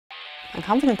I'm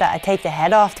confident that I'd take the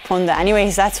head off the pundit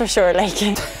anyways, that's for sure, like.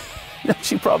 Yeah,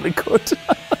 she probably could.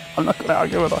 I'm not going to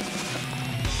argue with her.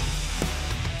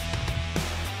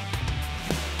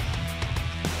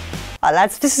 Oh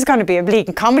lads, this is going to be a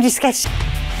bleeding comedy sketch.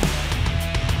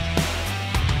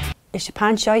 Is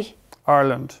Japan shy?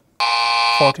 Ireland,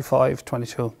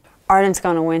 45-22. Ireland's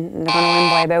going to win, and they're going to win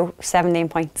by about 17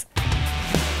 points.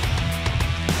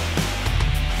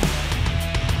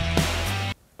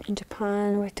 In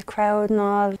Japan, with the crowd and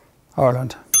all.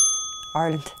 Ireland.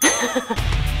 Ireland.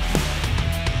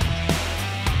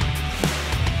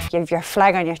 You have your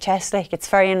flag on your chest, like, it's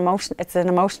very emotional, it's an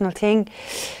emotional thing.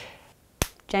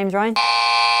 James Ryan?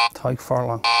 Tyke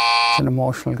Furlong. He's an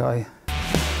emotional guy.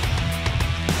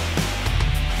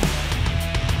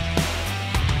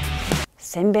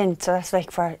 Sin bin, so that's like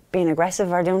for being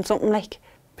aggressive or doing something like.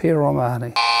 Peter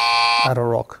O'Mahony at a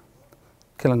ruck,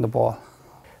 killing the ball.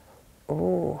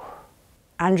 Oh,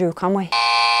 Andrew Conway.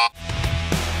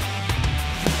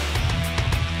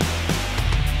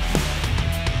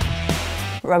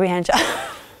 Robbie Henshaw.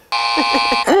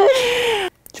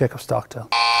 Jacob Stockdale.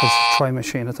 His try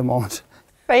machine at the moment.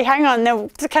 Right, hang on now.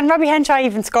 Can Robbie Henshaw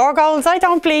even score goals? I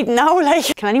don't bleed now,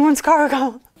 like. Can anyone score a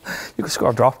goal? You could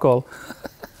score a drop goal.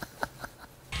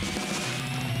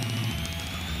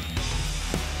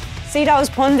 See those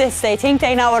pundits, they think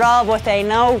they know it all, but they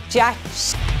know jack.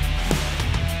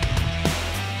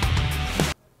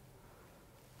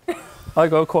 I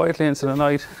go quietly into the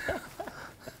night.